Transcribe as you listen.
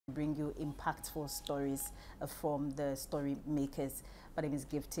Bring you impactful stories from the story makers. My name is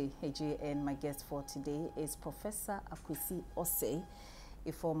Gifty Eji, and my guest for today is Professor Akwasi Osei,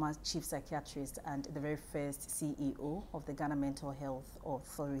 a former chief psychiatrist and the very first CEO of the Ghana Mental Health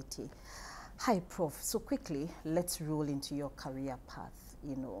Authority. Hi, Prof. So quickly, let's roll into your career path.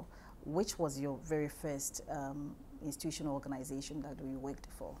 Which was your very first institutional organization that you worked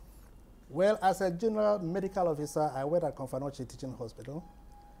for? Well, as a general medical officer, I worked at Confanochi Teaching Hospital.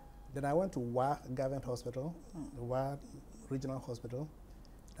 Then I went to Wa Government Hospital, the Wa Regional Hospital.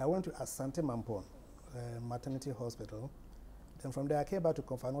 I went to Asante Mampon Maternity Hospital. Then from there, I came back to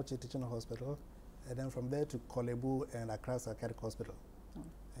Confanochi Teaching Hospital. And then from there to Kolebu and Accra Psychiatric Hospital.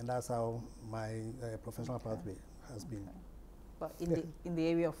 And that's how my professional pathway has been. But in the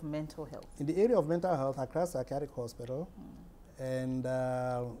area of mental health? In the area of mental health, Accra Psychiatric Hospital. And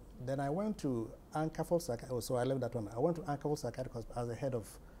then I went to Ankafo Psychiatric, so I left that one. I went to Ankafo Psychiatric Hospital as the head of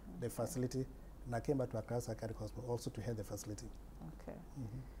the facility, and I came back to Accra Psychiatric Hospital also to head the facility. Okay.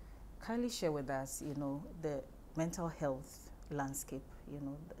 Kindly share with us, the mental health landscape,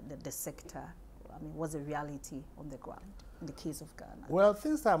 the sector. I mean, what's the reality on the ground in the case of Ghana? Well,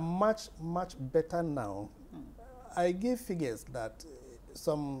 things are much, much better now. I give figures that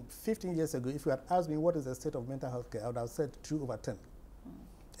some 15 years ago, if you had asked me what is the state of mental health care, I would have said 2/10.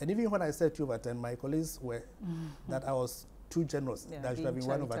 And even when I said 2/10, my colleagues were that I was too generous. Yeah, that should have been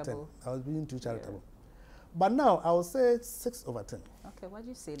 1/10. I was being too charitable. Yeah. But now I will say 6/10. Okay, why do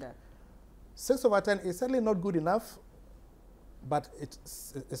you say that? 6/10 is certainly not good enough, but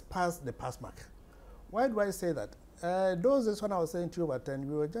it's past the pass mark. Why do I say that? Those days when I was saying 2/10,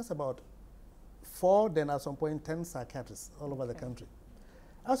 we were just about 4, then at some point 10 psychiatrists all over the country.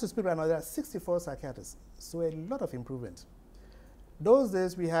 As we speak right now, there are 64 psychiatrists, so a lot of improvement. Those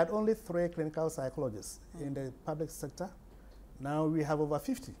days we had only 3 clinical psychologists in the public sector. Now we have over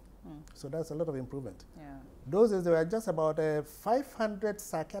 50, so that's a lot of improvement. Yeah. Those days there were just about 500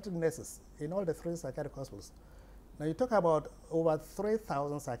 psychiatric nurses in all the 3 psychiatric hospitals. Now you talk about over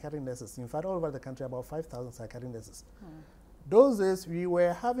 3,000 psychiatric nurses. In fact, all over the country, about 5,000 psychiatric nurses. Those days we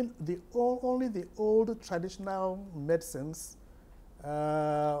were having only the old traditional medicines,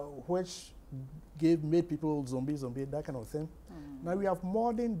 which made people zombie, that kind of thing. Now we have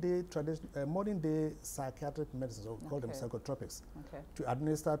modern day psychiatric medicines, or call them psychotropics, to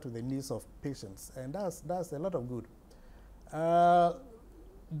administer to the needs of patients, and that's a lot of good.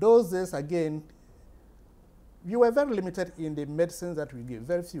 Those days again, we were very limited in the medicines that we give,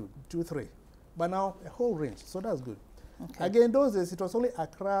 very few, 2, 3, but now a whole range, so that's good. Again, those days it was only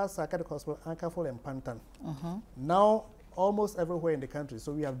Accra Psychiatric Hospital, Ankafo and Pantan. Now almost everywhere in the country,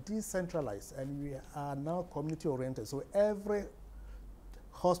 so we have decentralized and we are now community oriented. So every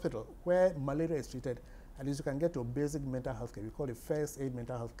hospital where malaria is treated, at least you can get your basic mental health care. We call it first aid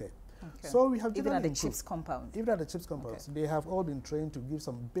mental health care. So we have even at the CHIPS compound. Even at the CHIPS compounds, they have all been trained to give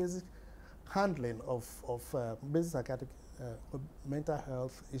some basic handling of basic psychiatric mental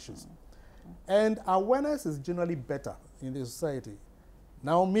health issues. And awareness is generally better in the society.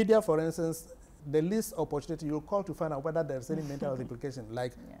 Now media, for instance, the least opportunity you'll call to find out whether there's any mental health implication,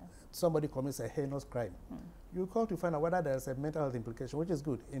 like somebody commits a heinous crime. You call to find out whether there's a mental health implication, which is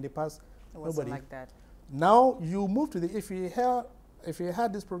good. In the past, it wasn't like that. Now you move to if you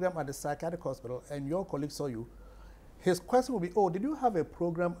had this program at the psychiatric hospital and your colleague saw you, his question will be, oh, did you have a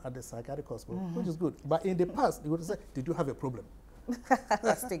program at the psychiatric hospital? Which is good. But in the past, he would say, did you have a problem?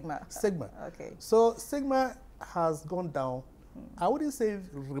 Stigma. Stigma. Okay. So stigma has gone down. I wouldn't say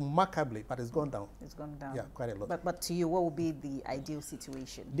remarkably, but it's gone down. It's gone down. Yeah, quite a lot. But to you, what would be the ideal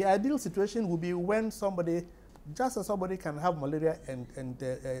situation? The ideal situation would be when somebody, just as somebody can have malaria and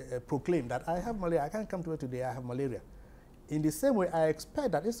proclaim that I have malaria, I can't come to work today, I have malaria. In the same way, I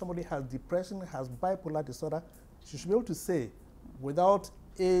expect that if somebody has depression, has bipolar disorder, she should be able to say without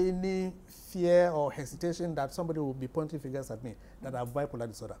any fear or hesitation that somebody will be pointing fingers at me that I have bipolar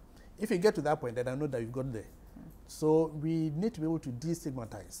disorder. If you get to that point, then I know that you've got there. So we need to be able to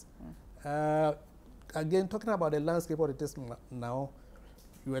destigmatize. Again, talking about the landscape of it is now,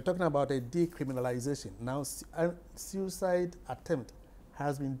 you were talking about a decriminalization. Now, suicide attempt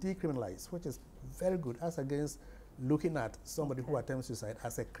has been decriminalized, which is very good, as against looking at somebody who attempts suicide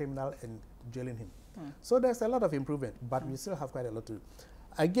as a criminal and jailing him. So there's a lot of improvement, but we still have quite a lot to do.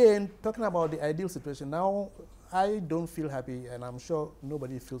 Again, talking about the ideal situation, now I don't feel happy, and I'm sure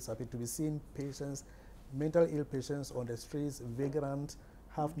nobody feels happy to be seeing patients, mental ill patients on the streets, vagrant,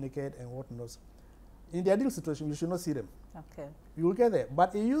 half naked and whatnot. In the ideal situation, you should not see them. Okay. You will get there.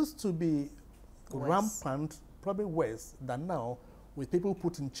 But it used to be rampant, probably worse than now, with people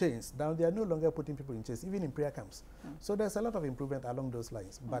put in chains. Now they are no longer putting people in chains, even in prayer camps. So there's a lot of improvement along those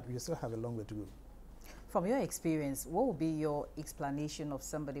lines, but we still have a long way to go. From your experience, what would be your explanation of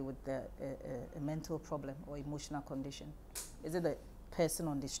somebody with a mental problem or emotional condition? Is it a person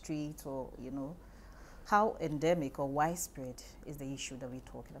on the street, or, you know, how endemic or widespread is the issue that we're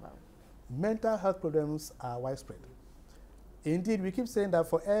talking about? Mental health problems are widespread. Indeed, we keep saying that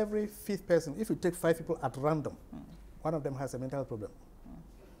for every 5th person, if you take 5 people at random, one of them has a mental health problem.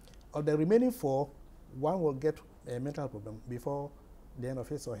 Of the remaining 4, 1 will get a mental health problem before the end of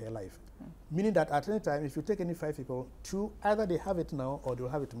his or her life. Meaning that at any time, if you take any 5 people, 2, either they have it now or they'll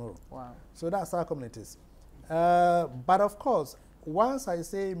have it tomorrow. Wow. So that's our communities. But of course, once I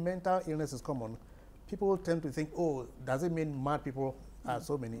say mental illness is common, people tend to think, oh, does it mean mad people are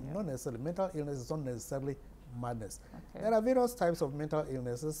so many? Not necessarily. Mental illness is not necessarily madness. Okay. There are various types of mental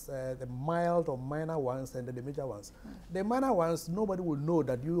illnesses, the mild or minor ones and the major ones. The minor ones, nobody will know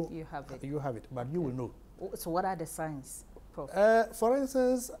that you have it, but you will know. So what are the signs, Prof? For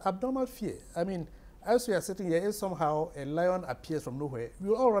instance, abnormal fear. I mean, as we are sitting here, if somehow a lion appears from nowhere, we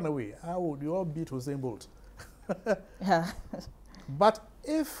will all run away. How would you all beat Usain Bolt? Yeah. But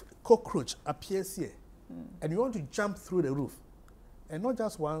if cockroach appears here, and you want to jump through the roof, and not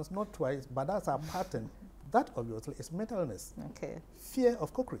just once, not twice, but that's our pattern, that obviously is mental illness. Okay. Fear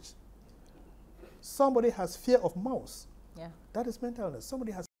of cockroach. Somebody has fear of mouse. Yeah. That is mental illness.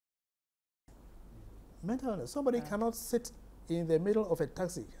 Somebody has mental illness. Somebody cannot sit in the middle of a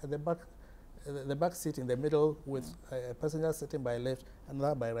taxi at the back seat in the middle with a passenger sitting by left and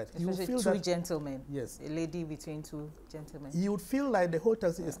another by right. Especially you feel two gentlemen. Yes. A lady between 2 gentlemen. You would feel like the whole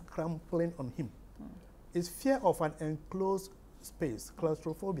taxi is crumpling on him. It's fear of an enclosed space,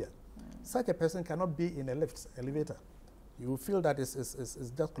 claustrophobia. Such a person cannot be in a lift, elevator. You will feel that it's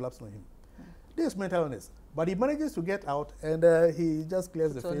just collapsing on him. This is mental illness. But he manages to get out, and he just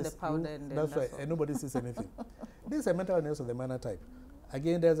clears the face. The powder that's right, and nobody sees anything. This is a mental illness of the minor type.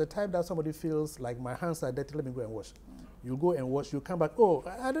 Again, there's a type that somebody feels like my hands are dirty, let me go and wash. You go and wash, you come back, oh,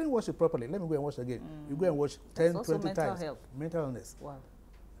 I didn't wash it properly, let me go and wash again. You go and wash 10, 20 mental times. Health. Mental illness. Wow.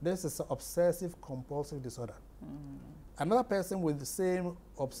 This is obsessive compulsive disorder. Another person with the same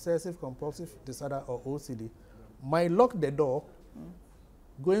obsessive compulsive disorder or OCD might lock the door,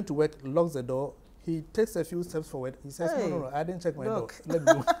 going to work, locks the door, he takes a few steps forward, he says, hey, no, I didn't check my door, let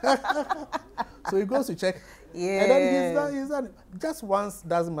me go. So he goes to check, and then he's done. Just once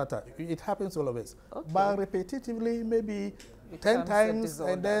doesn't matter, it happens to all of us. Okay. But repetitively, maybe 10 times,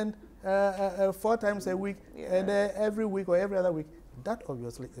 and then 4 times a week, and every week or every other week, that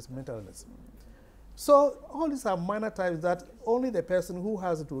obviously is mental illness. So all these are minor types that only the person who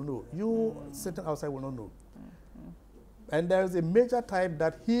has it will know. You sitting outside will not know. And there is a major type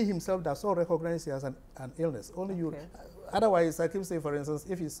that he himself does not recognize as an illness. Only you. Otherwise, I keep saying, for instance,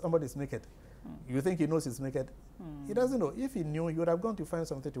 if somebody is naked, you think he knows he's naked. He doesn't know. If he knew, you would have gone to find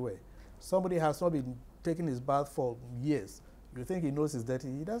something to wear. Somebody has not been taking his bath for years. You think he knows he's dirty.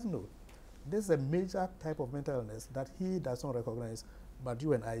 He doesn't know. This is a major type of mental illness that he does not recognize, but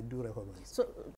you and I do recognize. So